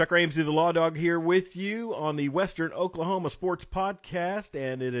Chuck Ramsey, the Law Dog, here with you on the Western Oklahoma Sports Podcast,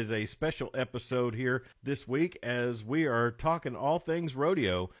 and it is a special episode here this week as we are talking all things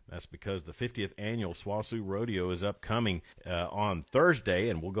rodeo. That's because the 50th annual SWOSU-Rodeo is upcoming on Thursday,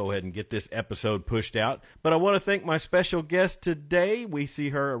 and we'll go ahead and get this episode pushed out. But I want to thank my special guest today. We see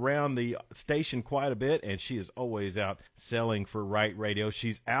her around the station quite a bit, and she is always out selling for Right Radio.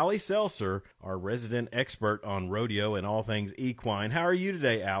 She's Allie Seltzer, our resident expert on rodeo and all things equine. How are you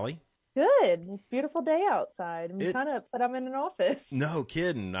today, Allie? Good. It's a beautiful day outside. I'm kind of upset I'm in an office. No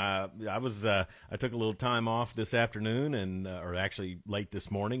kidding. I took a little time off this afternoon or actually late this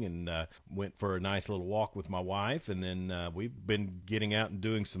morning and went for a nice little walk with my wife. And then we've been getting out and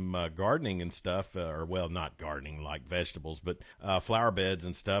doing some gardening and stuff, not gardening like vegetables, but flower beds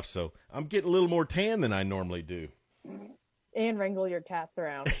and stuff. So I'm getting a little more tan than I normally do. And wrangle your cats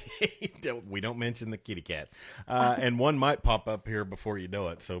around. We don't mention the kitty cats. And one might pop up here before you know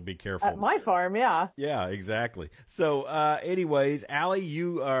it, so be careful. At my farm, yeah. Yeah, exactly. So anyways, Allie,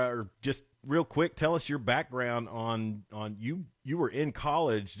 you are just real quick, tell us your background on you. You were in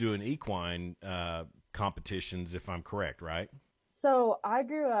college doing equine competitions, if I'm correct, right? So I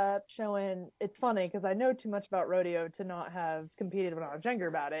grew up showing, it's funny because I know too much about rodeo to not have competed when I was younger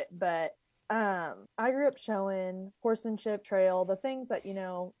about it, but I grew up showing horsemanship, trail, the things that,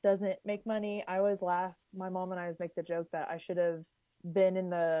 doesn't make money. I always laugh. My mom and I always make the joke that I should have been in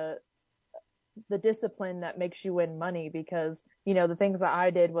the discipline that makes you win money because, the things that I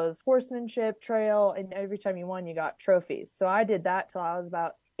did was horsemanship, trail, and every time you won, you got trophies. So I did that till I was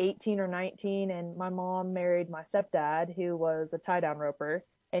about 18 or 19. And my mom married my stepdad, who was a tie-down roper,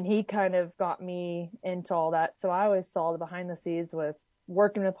 and he kind of got me into all that. So I always saw the behind the scenes with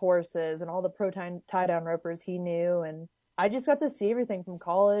working with horses and all the pro tie-down ropers he knew. And I just got to see everything from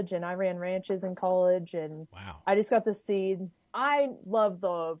college, and I ran ranches in college, and wow. I just got to see. I love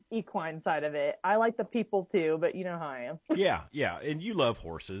the equine side of it. I like the people too, but you know how I am. Yeah. And you love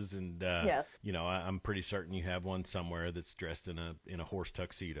horses, and yes. I'm pretty certain you have one somewhere that's dressed in a horse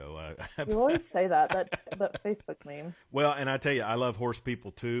tuxedo. You always say that Facebook meme. Well, and I tell you, I love horse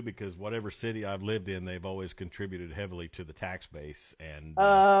people too, because whatever city I've lived in, they've always contributed heavily to the tax base. And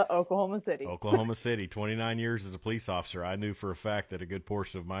Oklahoma City. Oklahoma City, 29 years as a police officer. I knew for a fact that a good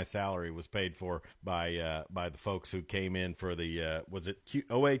portion of my salary was paid for by the folks who came in for the was it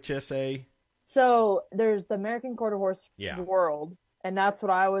OHSA? So there's the American Quarter Horse World, and that's what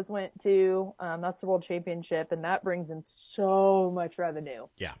I always went to. That's the World Championship, and that brings in so much revenue.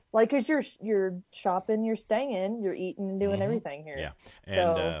 Yeah, like because you're shopping, you're staying, you're eating, and doing everything here. Yeah,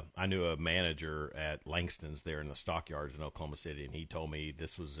 and I knew a manager at Langston's there in the stockyards in Oklahoma City, and he told me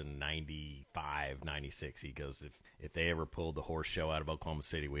this was in 95, 96. He goes, if they ever pulled the horse show out of Oklahoma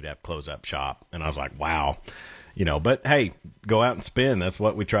City, we'd have to close up shop. And I was like, wow. But hey, go out and spin. That's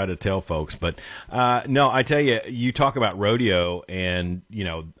what we try to tell folks. But no, I tell you, you talk about rodeo, and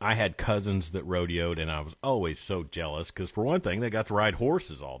I had cousins that rodeoed, and I was always so jealous because, for one thing, they got to ride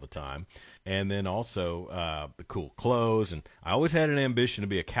horses all the time, and then also the cool clothes. And I always had an ambition to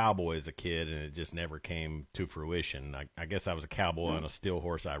be a cowboy as a kid, and it just never came to fruition. I guess I was a cowboy on a still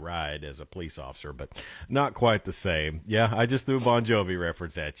horse I ride as a police officer, but not quite the same. Yeah, I just threw a Bon Jovi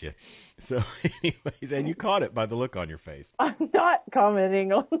reference at you. So anyways, and you caught it by the look on your face. I'm not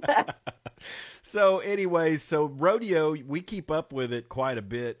commenting on that. So anyways, so rodeo, we keep up with it quite a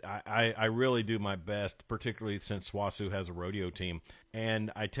bit. I really do my best, particularly since SWOSU has a rodeo team.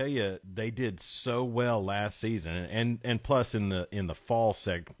 And I tell you, they did so well last season, and plus in the fall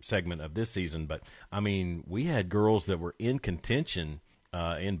segment of this season. But I mean, we had girls that were in contention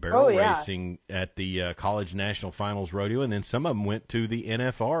in barrel racing at the College National Finals Rodeo, and then some of them went to the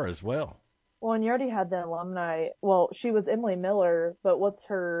NFR as well. Well, and you already had the alumni. Well, she was Emily Miller, but what's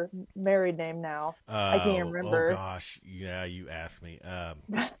her married name now? I can't remember. Oh, gosh. Yeah, you asked me. I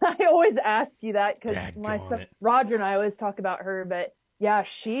always ask you that because Roger and I always talk about her, but yeah,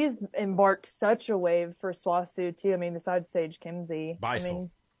 she's embarked such a wave for SWOSU too. I mean, besides Sage Kimsey.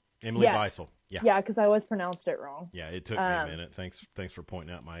 Emily Beisel. Yeah, because I always pronounced it wrong. Yeah, it took me a minute. Thanks for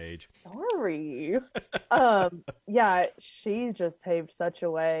pointing out my age. Sorry. Yeah, she just paved such a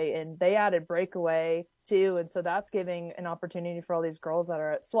way, and they added breakaway too, and so that's giving an opportunity for all these girls that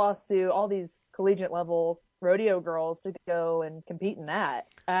are at SWOSU, all these collegiate level rodeo girls to go and compete in that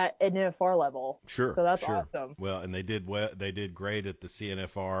at an NFR level. Sure. So that's awesome. Well, and they did great at the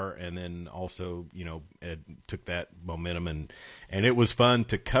CNFR, and then also, took that momentum, and it was fun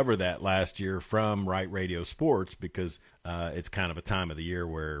to cover that last year from Right Radio Sports because it's kind of a time of the year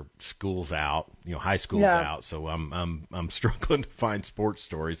where school's out, high school's out. So I'm struggling to find sports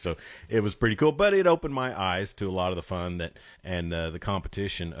stories. So it was pretty cool, but it opened my eyes to a lot of the fun and the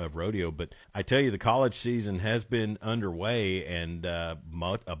competition of rodeo. But I tell you, the college season has been underway, and a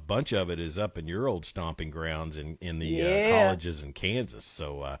bunch of it is up in your old stomping grounds in the colleges in Kansas.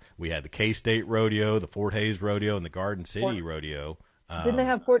 So we had the K-State Rodeo, the Fort Hays Rodeo, and the Garden City Rodeo. Didn't they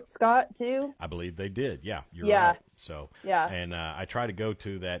have Fort Scott too? I believe they did. Yeah, you're right. So and I try to go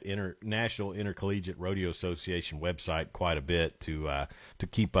to that National Intercollegiate Rodeo Association website quite a bit to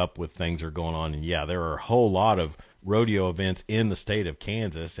keep up with things that are going on. And there are a whole lot of rodeo events in the state of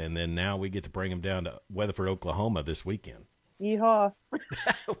Kansas, and then now we get to bring them down to Weatherford, Oklahoma this weekend. Yeehaw!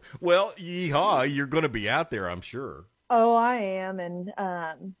 Well, yeehaw! You're going to be out there, I'm sure. Oh, I am, and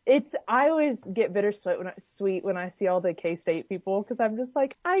I always get bittersweet when I see all the K-State people, because I'm just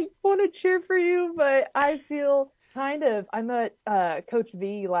like, I want to cheer for you, but I feel I met Coach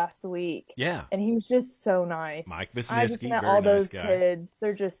V last week. Yeah. And he was just so nice. Mike Wisniewski, I just met very all nice those guy. kids.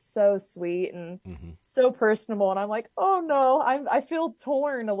 They're just so sweet and so personable, and I'm like, oh no, I feel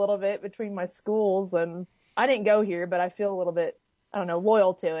torn a little bit between my schools, and I didn't go here, but I feel a little bit, I don't know,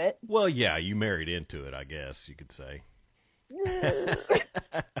 loyal to it. Well, yeah, you married into it, I guess you could say.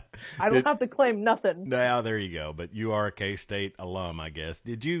 I don't have to claim nothing. Now, there you go. But you are a K-State alum, I guess.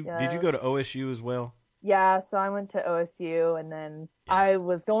 Did you go to OSU as well? Yeah, so I went to OSU, and then I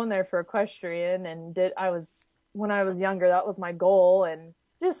was going there for equestrian, and when I was younger, that was my goal, and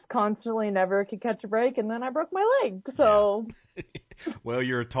just constantly never could catch a break, and then I broke my leg. So, well,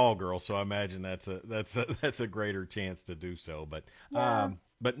 you're a tall girl, so I imagine that's a greater chance to do so. But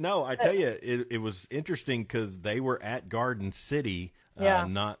but no, I tell you, it was interesting because they were at Garden City,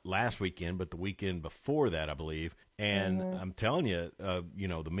 not last weekend, but the weekend before that, I believe. And I'm telling you,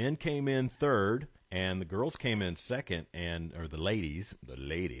 the men came in third, and the girls came in second, or the ladies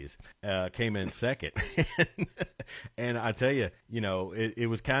came in second. And I tell you, it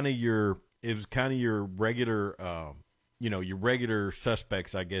was kind of your regular, your regular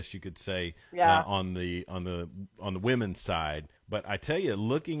suspects, I guess you could say, on the women's side. But I tell you,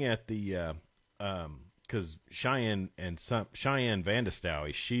 looking at the because Cheyenne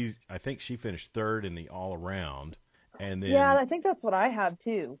Vandestowie, I think she finished third in the all around, and then I think that's what I have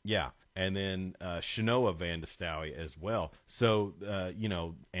too. Yeah. And then Shanoa Vandestowie as well. So,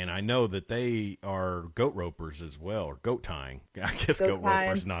 and I know that they are goat ropers as well, or goat tying. I guess goat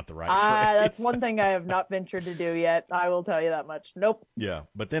ropers not the right phrase. That's one thing I have not ventured to do yet. I will tell you that much. Nope. Yeah.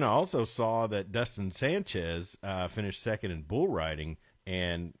 But then I also saw that Dustin Sanchez finished second in bull riding.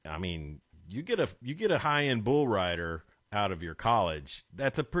 And, I mean, you get a high-end bull rider out of your college.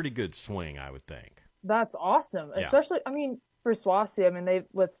 That's a pretty good swing, I would think. That's awesome. Yeah. Especially, I mean, for SWOSU, I mean,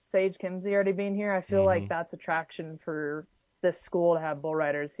 with Sage Kimsey already being here, I feel like that's attraction for this school to have bull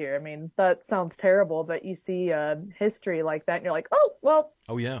riders here. I mean, that sounds terrible, but you see history like that, and you're like, oh, well,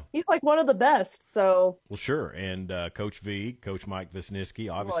 he's like one of the best. So, well, sure. And Coach Mike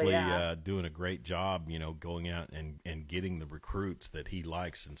Wisniewski, obviously doing a great job, going out and getting the recruits that he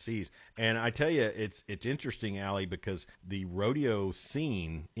likes and sees. And I tell you, it's interesting, Allie, because the rodeo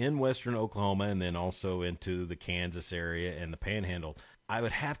scene in Western Oklahoma, and then also into the Kansas area and the Panhandle, I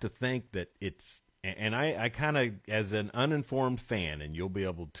would have to think that it's. And I kind of, as an uninformed fan, and you'll be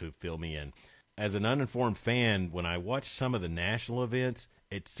able to fill me in, as an uninformed fan, when I watch some of the national events,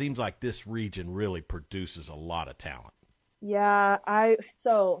 it seems like this region really produces a lot of talent. Yeah,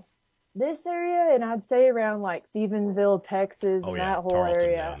 so this area, and I'd say around like Stephenville, Texas, and that whole Tarleton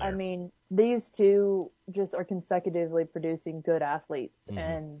area, I mean, these two just are consecutively producing good athletes.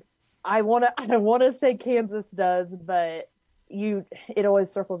 And I want to say Kansas does, but it always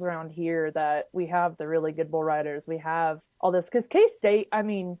circles around here that we have the really good bull riders. We have all this because K-State, I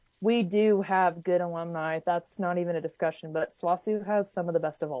mean, we do have good alumni. That's not even a discussion, but SWOSU has some of the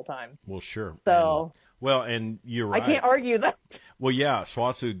best of all time. Well, sure. So, and you're right. I can't argue that. Well, yeah,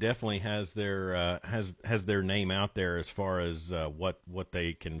 SWOSU definitely has their has their name out there as far as what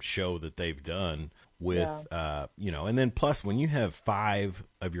they can show that they've done with and then plus when you have 5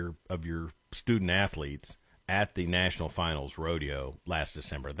 of your student athletes at the National Finals Rodeo last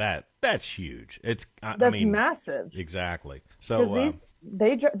December, that's huge. That's massive. Exactly. So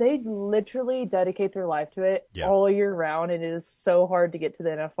they literally dedicate their life to it all year round, and it is so hard to get to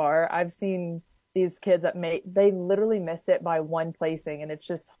the NFR. I've seen these kids they literally miss it by one placing, and it's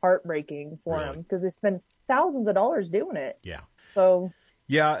just heartbreaking for them because they spend thousands of dollars doing it. Yeah. So.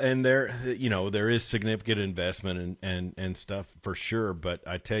 Yeah, and there is significant investment and stuff for sure. But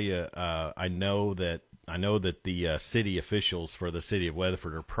I tell you, I know that I know that the city officials for the city of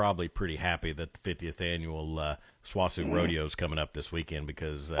Weatherford are probably pretty happy that the 50th annual SWOSU-Rodeo is coming up this weekend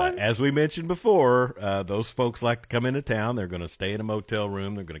because, as we mentioned before, those folks like to come into town. They're going to stay in a motel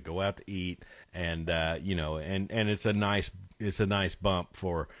room. They're going to go out to eat, and and it's a nice bump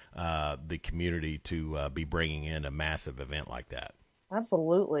for the community to be bringing in a massive event like that.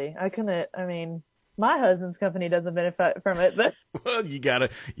 Absolutely. My husband's company doesn't benefit from it, but well, you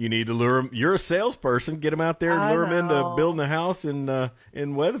need to lure them. You're a salesperson. Get them out there and lure them into building a house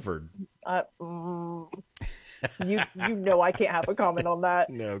in Weatherford. You know I can't have a comment on that.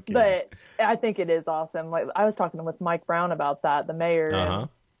 No kidding. But I think it is awesome. Like I was talking with Mike Brown about that, the mayor. And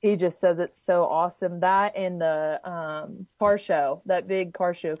he just says it's so awesome. That and the car show, that big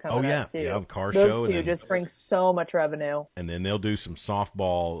car show coming up too. Yeah, car Those show. Those two just bring so much revenue. And then they'll do some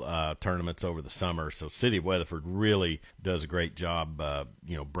softball tournaments over the summer. So City of Weatherford really does a great job,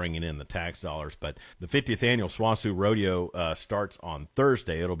 bringing in the tax dollars. But the 50th annual SWOSU-Rodeo starts on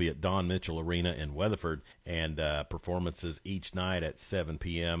Thursday. It'll be at Don Mitchell Arena in Weatherford, and performances each night at 7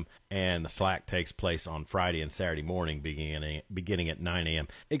 p.m. And the slack takes place on Friday and Saturday morning, beginning at 9 a.m.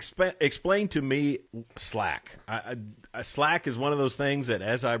 Explain to me slack. Slack is one of those things that,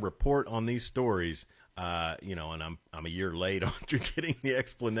 as I report on these stories, and I'm a year late on getting the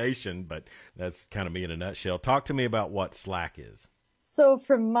explanation, but that's kind of me in a nutshell. Talk to me about what slack is. So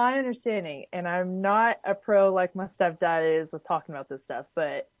from my understanding, and I'm not a pro like my stepdad is with talking about this stuff,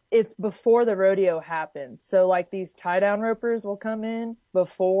 but it's before the rodeo happens. So like these tie-down ropers will come in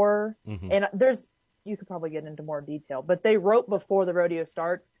before, and you could probably get into more detail, but they rope before the rodeo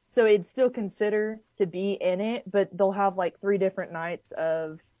starts. So it'd still consider to be in it, but they'll have like 3 different nights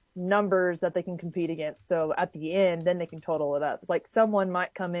of numbers that they can compete against. So at the end, then they can total it up. It's like someone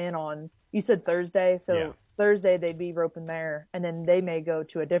might come in on, you said Thursday. So yeah. Thursday they'd be roping there, and then they may go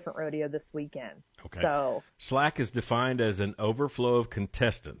to a different rodeo this weekend. Okay. So slack is defined as an overflow of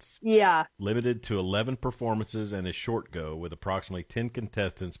contestants. Yeah. Limited to 11 performances and a short go with approximately 10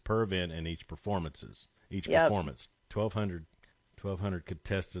 contestants per event in each performance. 1,200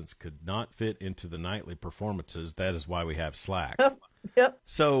 contestants could not fit into the nightly performances. That is why we have slack. Yep.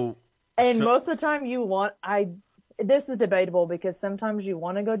 And most of the time this is debatable because sometimes you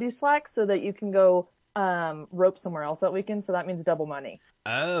want to go do slack so that you can go rope somewhere else that weekend. So that means double money.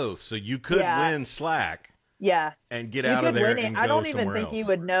 Oh, so you could win slack. Yeah. And get out of there and go somewhere else. I don't even think you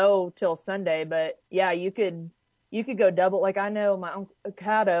would know till Sunday, but yeah, you could go double. Like I know my uncle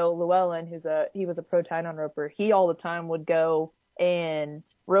Cato Llewellyn, he was a pro tie-down roper. He all the time would go and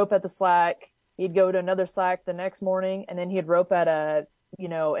rope at the slack. He'd go to another slack the next morning, and then he'd rope at a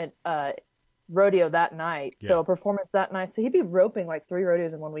rodeo that night. Yeah. So a performance that night. So he'd be roping like 3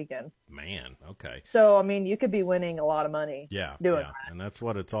 rodeos in one weekend. Man, okay. So you could be winning a lot of money. Yeah, doing that. And that's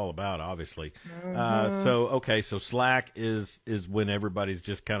what it's all about, obviously. So slack is when everybody's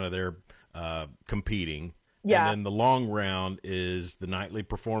just kind of there competing. Yeah. And then the long round is the nightly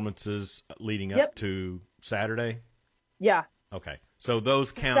performances leading up to Saturday? Yeah. Okay. So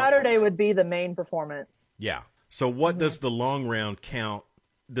those count. Saturday would be the main performance. Yeah. So what does the long round count?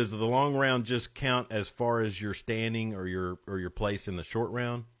 Does the long round just count as far as your standing or your place in the short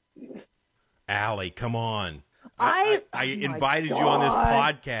round? Allie, come on. I invited you on this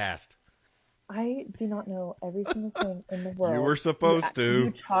podcast. I do not know every single thing in the world. You were supposed to.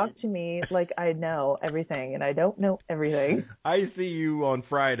 You talk to me like I know everything, and I don't know everything. I see you on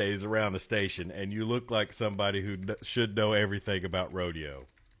Fridays around the station, and you look like somebody who should know everything about rodeo.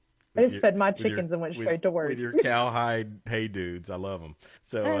 I just fed my chickens and went straight to work. With your cowhide hey dudes. I love them.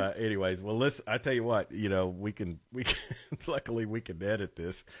 So anyways, well, listen, I tell you what, we can luckily we can edit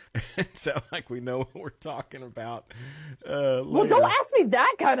this and sound like we know what we're talking about. Well, don't ask me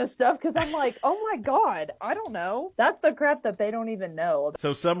that kind of stuff because I'm like, oh my God, I don't know. That's the crap that they don't even know.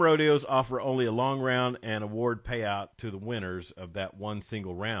 So some rodeos offer only a long round and award payout to the winners of that one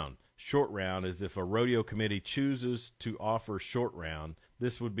single round. Short round is if a rodeo committee chooses to offer short round.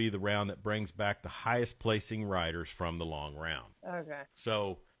 This would be the round that brings back the highest placing riders from the long round. Okay.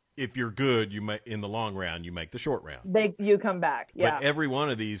 So if you're good, in the long round, you make the short round. You come back. Yeah. But every one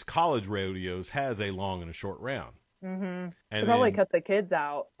of these college rodeos has a long and a short round. Mm-hmm. And probably cut the kids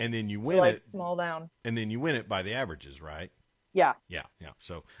out. And then you win it. Small down. And then you win it by the averages, right? Yeah. Yeah.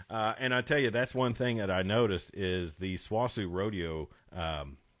 So, and I tell you, that's one thing that I noticed is the SWOSU-Rodeo,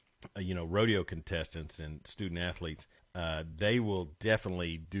 rodeo contestants and student athletes. They will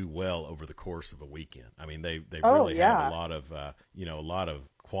definitely do well over the course of a weekend. I mean, they really have a lot of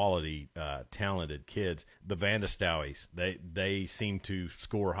quality, talented kids. The Vandestowies, they seem to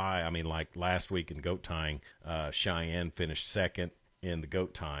score high. I mean, like last week in goat tying, Cheyenne finished second, in the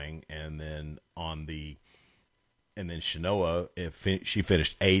goat tying, and then Shanoa, she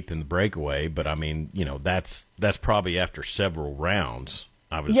finished 8th in the breakaway. But I mean, that's probably after several rounds,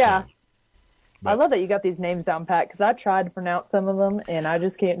 I would Yeah. assume. I love that you got these names down pat, because I tried to pronounce some of them and I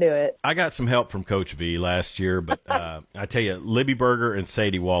just can't do it. I got some help from Coach V last year, but I tell you, Libby Berger and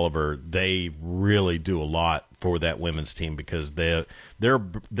Sadie Walliver, they really do a lot for that women's team, because their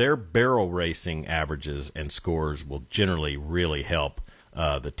barrel racing averages and scores will generally really help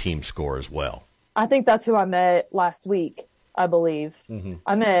the team score as well. I think that's who I met last week, I believe. Mm-hmm.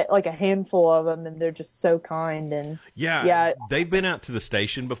 I met like a handful of them, and they're just so kind. And yeah, they've been out to the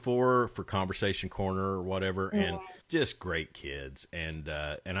station before for Conversation Corner or whatever, and just great kids. And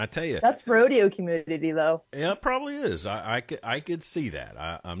I tell you, that's rodeo community, though. Yeah, it probably is. I could see that.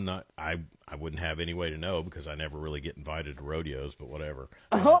 I wouldn't have any way to know, because I never really get invited to rodeos, but whatever.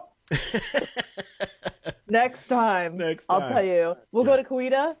 Oh. Next time, I'll tell you. We'll go to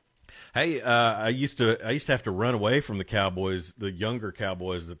Coweta. Hey, I used to have to run away from the Cowboys, the younger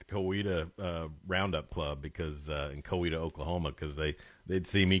Cowboys at the Coweta Roundup Club, because in Coweta, Oklahoma, because they'd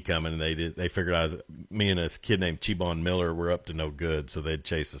see me coming, and they figured me and a kid named Chibon Miller were up to no good, so they'd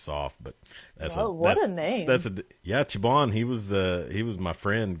chase us off. But what a name! Chibon. He was my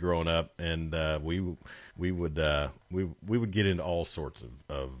friend growing up, and we would get into all sorts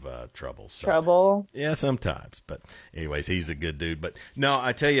of trouble. So, trouble? Yeah, sometimes. But anyways, he's a good dude. But no,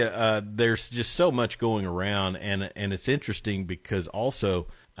 I tell you, there's just so much going around, and it's interesting because also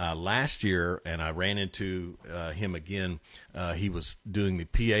last year, and I ran into him again, he was doing the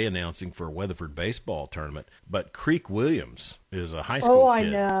PA announcing for a Weatherford baseball tournament. But Creek Williams is a high school kid. I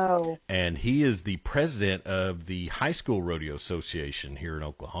know. And he is the president of the High School Rodeo Association here in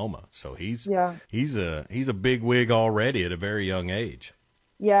Oklahoma. So he's a big wig already at a very young age.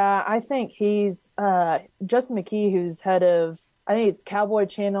 Yeah, I think he's Justin McKee, who's head of, I think it's Cowboy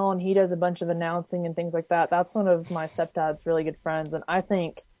Channel, and he does a bunch of announcing and things like that. That's one of my stepdad's really good friends, and I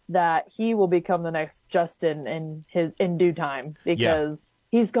think that he will become the next Justin in due time, because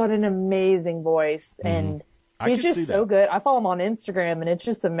he's got an amazing voice, and he's just so good. I follow him on Instagram, and it's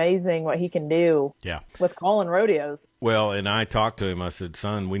just amazing what he can do with calling rodeos. Well, and I talked to him. I said,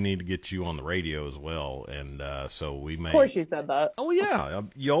 son, we need to get you on the radio as well. And so we may. Of course you said that. Oh, yeah.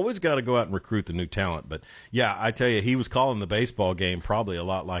 You always got to go out and recruit the new talent. But, yeah, I tell you, he was calling the baseball game probably a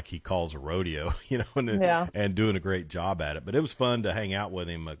lot like he calls a rodeo, and doing a great job at it. But it was fun to hang out with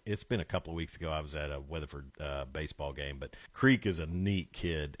him. It's been a couple of weeks ago. I was at a Weatherford baseball game. But Creek is a neat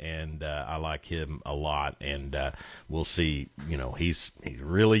kid, and I like him a lot. And we'll see. He's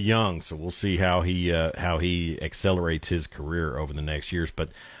really young, so we'll see how he accelerates his career over the next years. But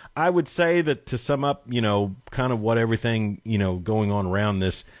I would say that, to sum up, kind of what everything going on around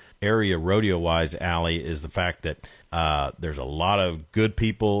this area rodeo wise, Allie, is the fact that there's a lot of good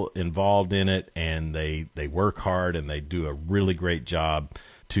people involved in it, and they work hard, and they do a really great job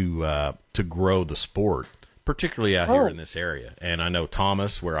to grow the sport, particularly out here in this area. And I know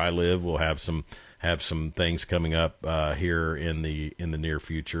Thomas, where I live, will have some things coming up here in the near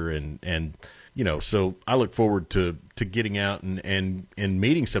future, and so I look forward to getting out and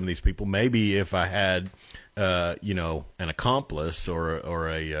meeting some of these people. Maybe if I had an accomplice or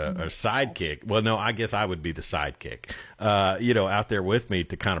a sidekick. Well, no, I guess I would be the sidekick. Out there with me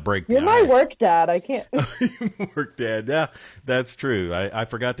to kind of break the ice. You're my work dad. I can't. Work dad. Yeah, that's true. I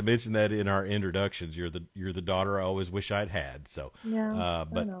forgot to mention that in our introductions. You're the daughter I always wish I'd had. So yeah,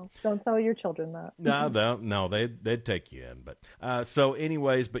 but I know. Don't tell your children that. No, they'd take you in. But so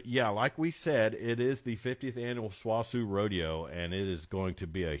anyways, but yeah, like we said, it is the 50th annual SWOSU-Rodeo, and it is going to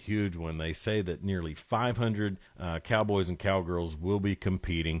be a huge one. They say that nearly 500 cowboys and cowgirls will be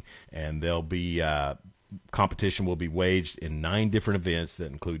competing, and they'll be competition will be waged in 9 different events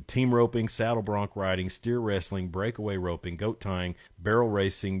that include team roping, saddle bronc riding, steer wrestling, breakaway roping, goat tying, barrel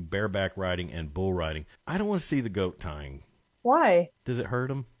racing, bareback riding, and bull riding. I don't want to see the goat tying. Why? Does it hurt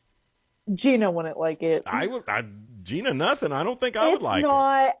them? Gina wouldn't like it. Gina, nothing. I don't think I would like it.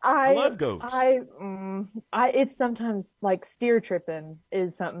 I love goats. It's sometimes like steer tripping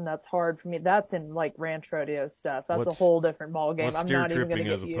is something that's hard for me. That's in like ranch rodeo stuff. That's a whole different ball game. I'm not even going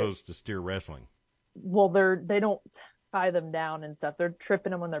to as opposed to steer wrestling. Well, they don't tie them down and stuff. They're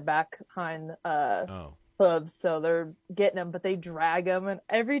tripping them when they're back behind hooves, so they're getting them, but they drag them. And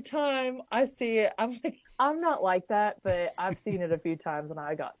every time I see it, I'm like, I'm not like that, but I've seen it a few times, and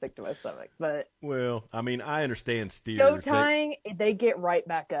I got sick to my stomach. But well, I mean, I understand steers. Goat tying, they get right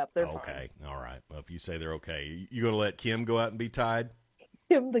back up. They're okay. Fine. All right. Well, if you say they're okay, you going to let Kim go out and be tied?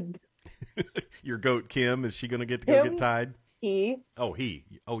 Kim, your goat Kim, is she going to get tied? He. Oh, he.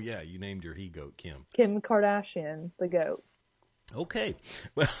 Oh, yeah. You named your he goat Kim. Kim Kardashian, the goat. Okay.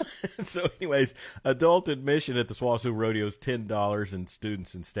 Well, so anyways, adult admission at the SWOSU-Rodeo is $10, and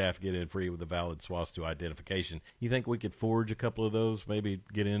students and staff get in free with a valid SWOSU identification. You think we could forge a couple of those, maybe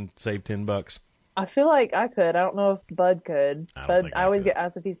get in, save $10? I feel like I could. I don't know if Bud could. But I always could. get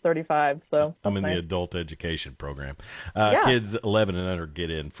asked if he's 35. So I'm in nice. the adult education program. Yeah. Kids 11 and under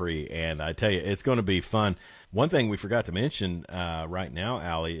get in free, and I tell you, it's going to be fun. One thing we forgot to mention right now,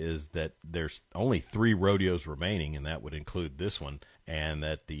 Allie, is that there's only 3 rodeos remaining, and that would include this one, and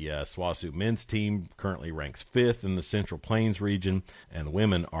that the SWOSU men's team currently ranks 5th in the Central Plains region, and the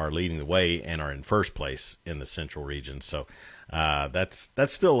women are leading the way and are in first place in the Central region. So that's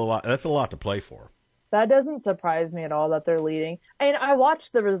still a lot. That's a lot to play for. That doesn't surprise me at all that they're leading. And I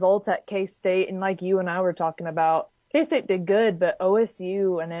watched the results at K-State, and like you and I were talking about, K-State did good, but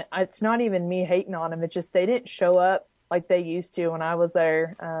OSU, and it's not even me hating on them. It's just they didn't show up like they used to when I was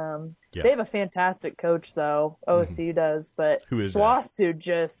there. They have a fantastic coach, though. OSU does. But who is SWOSU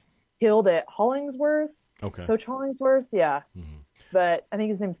just killed it. Hollingsworth? Okay. Coach Hollingsworth? Yeah. But I think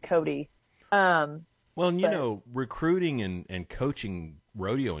his name's Cody. Well, you know, recruiting and coaching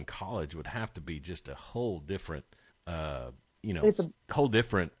rodeo in college would have to be just a whole different, whole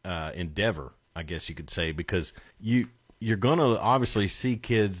different endeavor, I guess you could say, because you're going to obviously see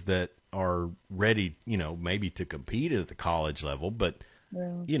kids that are ready, maybe to compete at the college level, but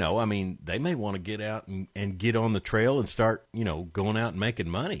I mean, they may want to get out and get on the trail and start, going out and making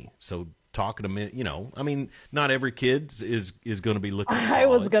money. So talking to me, I mean, not every kid is going to be looking at college. I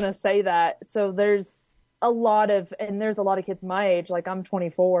was going to say that. So there's a lot of kids my age, like I'm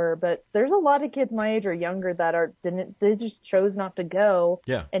 24, but there's a lot of kids my age or younger that they just chose not to go.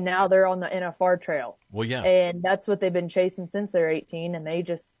 Yeah. And now they're on the NFR trail. Well, yeah. And that's what they've been chasing since they're 18. And they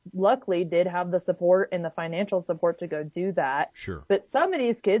just luckily did have the support and the financial support to go do that. Sure. But some of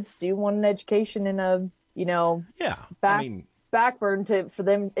these kids do want an education in a, backburn for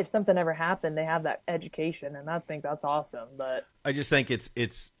them. If something ever happened, they have that education. And I think that's awesome. But I just think it's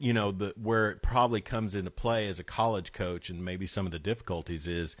where it probably comes into play as a college coach, and maybe some of the difficulties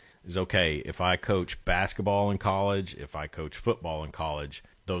is okay, if I coach basketball in college, if I coach football in college,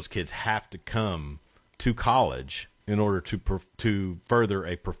 those kids have to come to college in order to further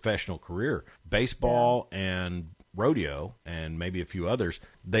a professional career. Baseball and rodeo and maybe a few others,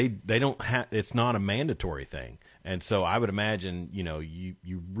 they don't have, it's not a mandatory thing. And so I would imagine,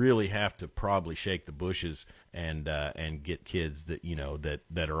 you really have to probably shake the bushes and get kids that,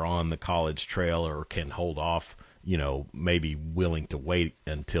 that are on the college trail or can hold off, maybe willing to wait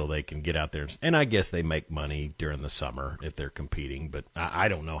until they can get out there. And I guess they make money during the summer if they're competing, but I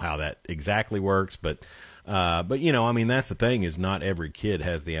don't know how that exactly works. But I mean, that's the thing, is not every kid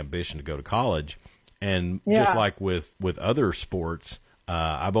has the ambition to go to college. And just like with other sports,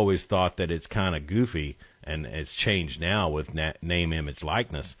 I've always thought that it's kind of goofy, and it's changed now with name, image,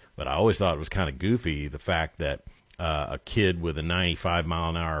 likeness. But I always thought it was kind of goofy, the fact that a kid with a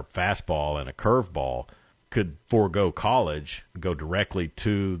 95-mile-an-hour fastball and a curveball could forego college, go directly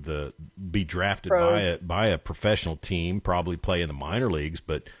to be drafted by a professional team, probably play in the minor leagues,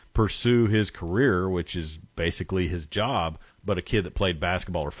 but pursue his career, which is basically his job. But a kid that played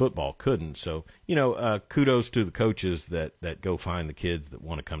basketball or football couldn't. So, kudos to the coaches that go find the kids that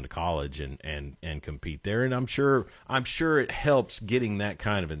want to come to college and compete there. And I'm sure it helps getting that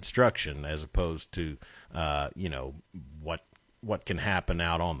kind of instruction as opposed to, what can happen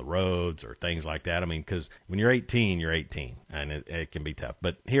out on the roads or things like that. I mean, because when you're 18, you're 18, and it can be tough.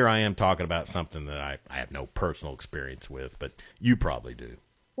 But here I am talking about something that I have no personal experience with, but you probably do.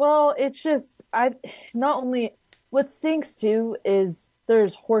 Well, it's just, what stinks too is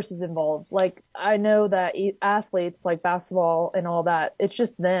there's horses involved. Like, I know that athletes like basketball and all that, it's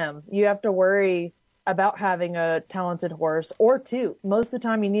just them. You have to worry about having a talented horse or two. Most of the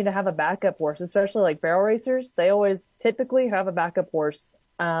time you need to have a backup horse, especially like barrel racers. They always typically have a backup horse.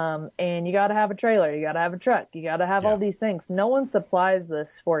 And you got to have a trailer. You got to have a truck. You got to have all these things. No one supplies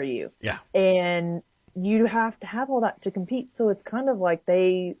this for you. Yeah. And you have to have all that to compete. So it's kind of like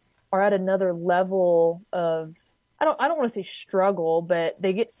they are at another level of, I don't want to say struggle, but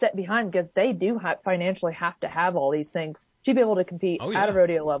they get set behind because they do financially have to have all these things to be able to compete at a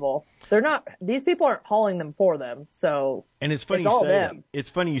rodeo level. These people aren't hauling them for them. So, and it's funny you say that.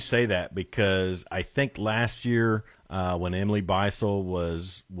 It's funny you say that, because I think last year when Emily Beisel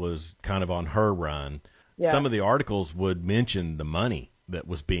was kind of on her run, some of the articles would mention the money that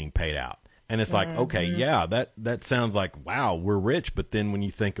was being paid out. And it's like, okay, that sounds like, wow, we're rich. But then when you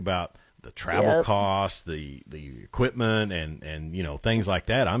think about the travel costs, the equipment, and things like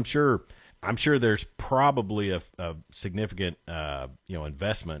that, I'm sure I'm sure there's probably a significant,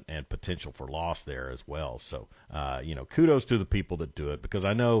 investment and potential for loss there as well. So, kudos to the people that do it, because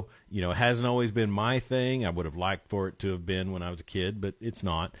I know, it hasn't always been my thing. I would have liked for it to have been when I was a kid, but it's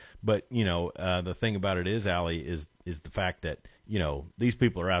not. But, the thing about it is, Allie, is the fact that, these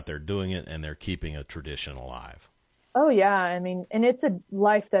people are out there doing it and they're keeping a tradition alive. Oh yeah, I mean, and it's a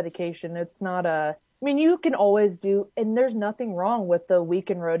life dedication. It's not you can always do, and there's nothing wrong with the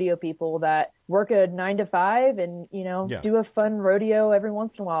weekend rodeo people that work a 9 to 5 and, do a fun rodeo every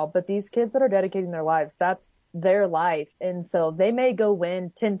once in a while. But these kids that are dedicating their lives, that's their life. And so they may go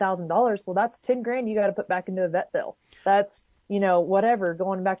win $10,000. Well, that's 10 grand you got to put back into a vet bill. That's, whatever,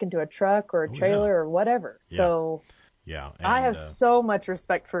 going back into a truck or a trailer or whatever. Yeah. So yeah, I have so much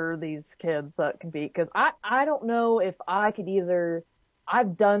respect for these kids that compete, because I don't know if I could either.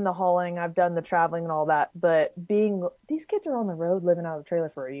 I've done the hauling, I've done the traveling and all that, but these kids are on the road living out of a trailer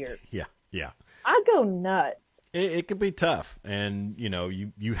for a year. Yeah. I go nuts. It can be tough, and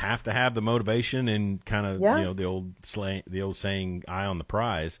you have to have the motivation and kind of the old saying, eye on the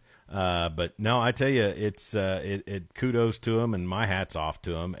prize. But no, I tell you, it's kudos to them, and my hat's off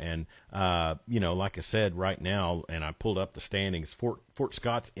to them. And like I said, right now, and I pulled up the standings. Fort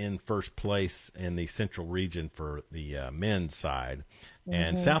Scott's in first place in the Central Region for the men's side.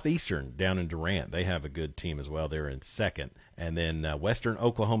 And Southeastern down in Durant, they have a good team as well. They're in second. And then Western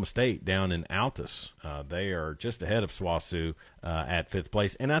Oklahoma State down in Altus, they are just ahead of SWOSU at fifth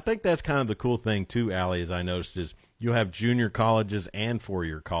place. And I think that's kind of the cool thing too, Allie, as I noticed, is you have junior colleges and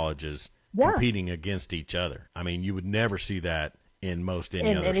four-year colleges competing against each other. I mean, you would never see that in most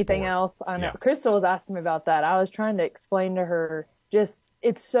any other anything sport. Else. I know. Yeah. Crystal was asking me about that. I was trying to explain to her, just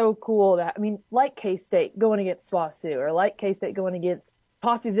it's so cool that, like K-State going against SWOSU, or like K-State going against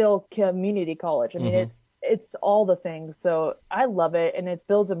Coffeyville Community College. It's all the things. So I love it, and it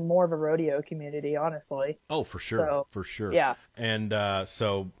builds more of a rodeo community, honestly. Oh, for sure. For sure. Yeah. And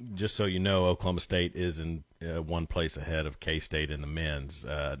so just so you know, Oklahoma State is in one place ahead of K-State in the men's,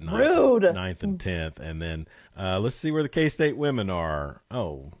 ninth and 10th. And then let's see where the K-State women are.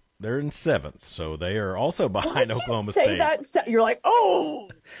 Oh, they're in 7th, so they are also behind Oklahoma State. That, you're like,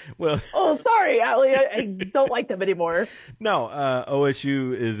 sorry, Allie, I don't like them anymore. No,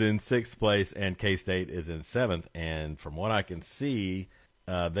 OSU is in 6th place, and K-State is in 7th. And from what I can see,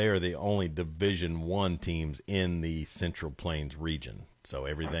 they are the only Division I teams in the Central Plains region. So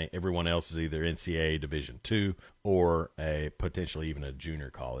everyone else is either NCAA Division II or potentially even a junior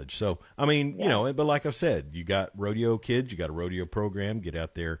college. So, but like I've said, you got rodeo kids, you got a rodeo program, get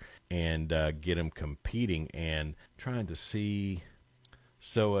out there and get them competing and trying to see.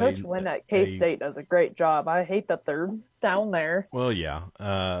 So Coach Wynn at K-State does a great job. I hate that they're down there. Well, yeah.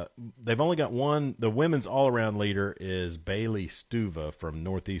 They've only got one. The women's all-around leader is Bailey Stuva from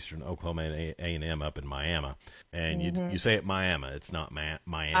Northeastern Oklahoma A&M up in Miami. And you say it Miami. It's not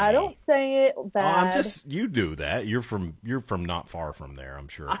Miami. I don't say it bad. You do that. You're from not far from there, I'm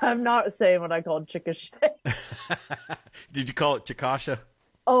sure. I'm not saying what I called Chickasha. Did you call it Chickasha?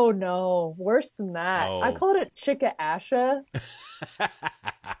 Oh, no. Worse than that. Oh. I called it Chicka-asha.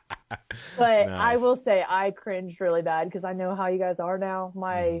 But nice. I will say I cringed really bad because I know how you guys are now.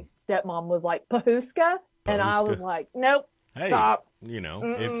 My stepmom was like, Pahuska? And I was like, nope, stop.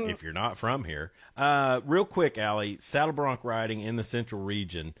 If you're not from here. Real quick, Allie, saddle bronc riding in the Central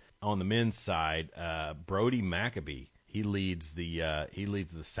Region on the men's side, Brody Maccabee. He leads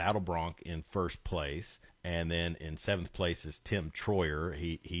the saddle bronc in first place, and then in 7th place is Tim Troyer.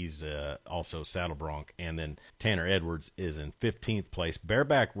 He's also saddle bronc, and then Tanner Edwards is in 15th place.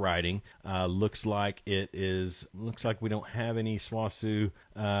 Bareback riding looks like we don't have any SWOSU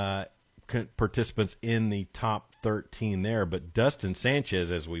participants in the top 13 there, but Dustin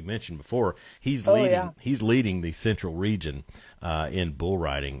Sanchez, as we mentioned before, he's leading the Central Region in bull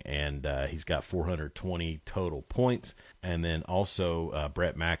riding, and he's got 420 total points. And then also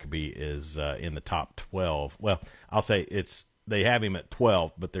Brett Maccabee is in the top 12. Well, I'll say they have him at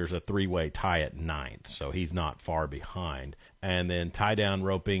 12, but there's a 3-way tie at 9th, so he's not far behind. And then tie down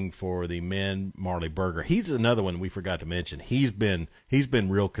roping for the men, Marley Berger. He's another one we forgot to mention. He's been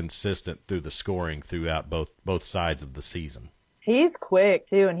real consistent through the scoring throughout both sides of the season. He's quick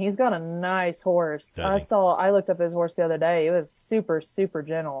too, and he's got a nice horse. I looked up his horse the other day. It was super, super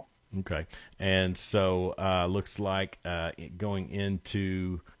gentle. Okay, and so looks like going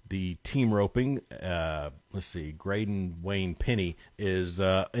into the team roping, let's see, Graydon Wayne Penny is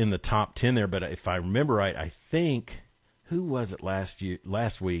in the top 10 there. But if I remember right, I think, who was it last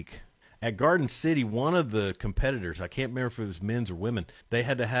week? At Garden City, one of the competitors, I can't remember if it was men's or women, they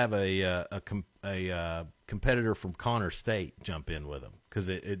had to have a competitor from Connor State jump in with them because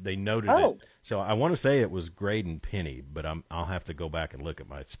they noted Oh. it. So I want to say it was Graydon Penny, but I'll have to go back and look at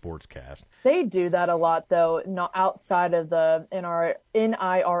my sportscast. They do that a lot, though, not outside of the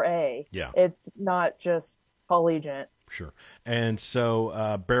NIRA. Yeah. It's not just collegiate. Sure. And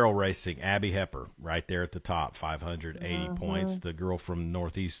so barrel racing, Abby Hepper, right there at the top, 580 points. The girl from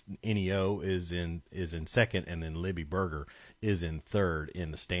Northeast NEO is in second, and then Libby Berger is in third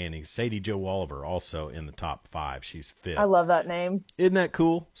in the standings. Sadie Jo Oliver also in the top 5. She's fifth. I love that name. Isn't that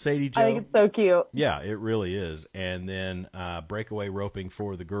cool, Sadie Jo? I think it's so cute. Yeah, it really is. And then breakaway roping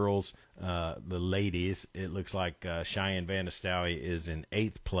for the girls, the ladies. It looks like Cheyenne Van de Stouy is in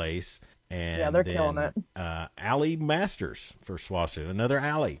 8th place. And yeah, they're then, killing it. Allie Masters for SWOSU. Another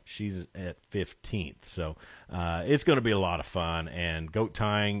Allie. She's at 15th. So it's going to be a lot of fun. And goat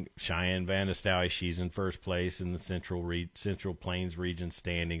tying, Cheyenne Van de Stouy, she's in first place in the Central Plains region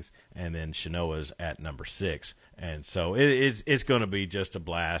standings. And then Chenoa's at number 6. And so it's going to be just a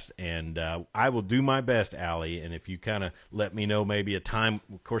blast. And I will do my best, Allie. And if you kind of let me know maybe a time,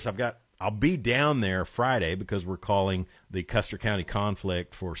 of course, I'll be down there Friday because we're calling the Custer County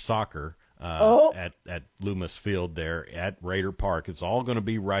Conflict for soccer at Loomis Field there at Raider Park. It's all going to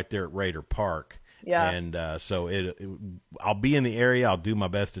be right there at Raider Park. Yeah. And so I'll be in the area. I'll do my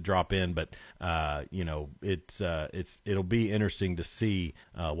best to drop in, but it'll be interesting to see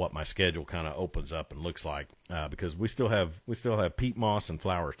what my schedule kind of opens up and looks like because we still have peat moss and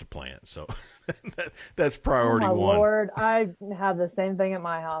flowers to plant. So that's priority one. Lord, I have the same thing at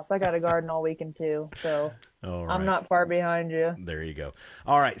my house. I got a garden all weekend too, so all right. I'm not far behind you. There you go.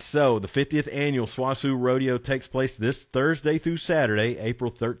 All right, so the 50th annual SWOSU-Rodeo takes place this Thursday through Saturday,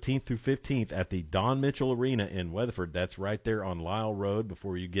 April 13th through 15th at the Don Mitchell Arena in Weatherford. That's right there on Lyle Road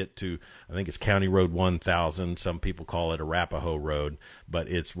before you get to, I think it's County Road 1000. Some people call it Arapahoe Road, but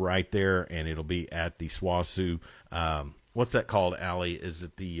it's right there, and it'll be at the SWOSU. What's that called, Allie? Is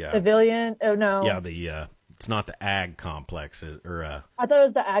it the Pavilion? Oh no. Yeah, it's not the Ag Complex I thought it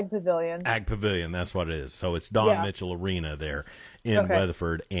was the Ag Pavilion. Ag Pavilion, that's what it is. So it's Don Mitchell Arena there in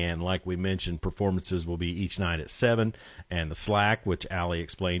Weatherford. And like we mentioned, performances will be each night at 7. And the slack, which Allie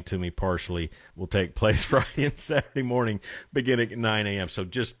explained to me partially, will take place Friday and Saturday morning beginning at 9 a.m. So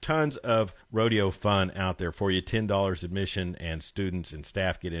just tons of rodeo fun out there for you. $10 admission, and students and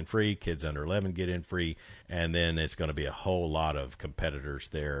staff get in free. Kids under 11 get in free. And then it's going to be a whole lot of competitors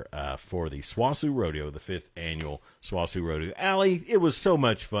there for the SWOSU-Rodeo, the 5th annual SWOSU-Rodeo. Allie, it was so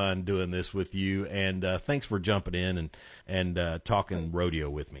much fun doing this with you, and thanks for jumping in and talking rodeo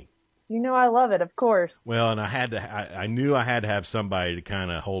with me. You know I love it, of course. Well, and I knew I had to have somebody to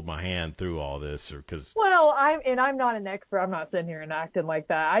kind of hold my hand through all this, because well, I'm not an expert. I'm not sitting here and acting like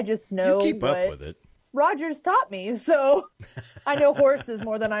that. I just know you keep up with it. Rogers taught me, so I know horses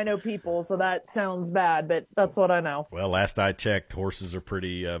more than I know people, so that sounds bad, but that's what I know. Well, last I checked, horses are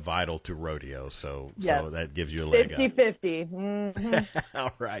pretty vital to rodeo, so that gives you a leg up. 50-50. Mm-hmm.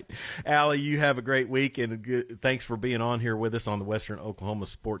 All right. Allie, you have a great week, and thanks for being on here with us on the Western Oklahoma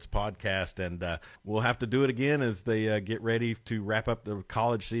Sports Podcast, and we'll have to do it again as they get ready to wrap up the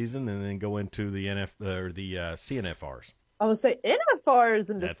college season and then go into the CNFRs. I would say NFRs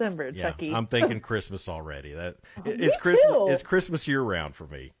in December, Chucky. I'm thinking Christmas already. It's Christmas. Too. It's Christmas year round for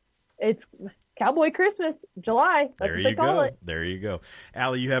me. It's Cowboy Christmas, July. That's what they call it. There you go.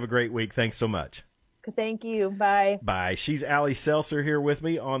 Allie, you have a great week. Thanks so much. Thank you. Bye. Bye. She's Allie Seltzer here with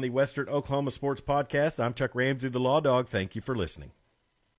me on the Western Oklahoma Sports Podcast. I'm Chuck Ramsey, the Law Dog. Thank you for listening.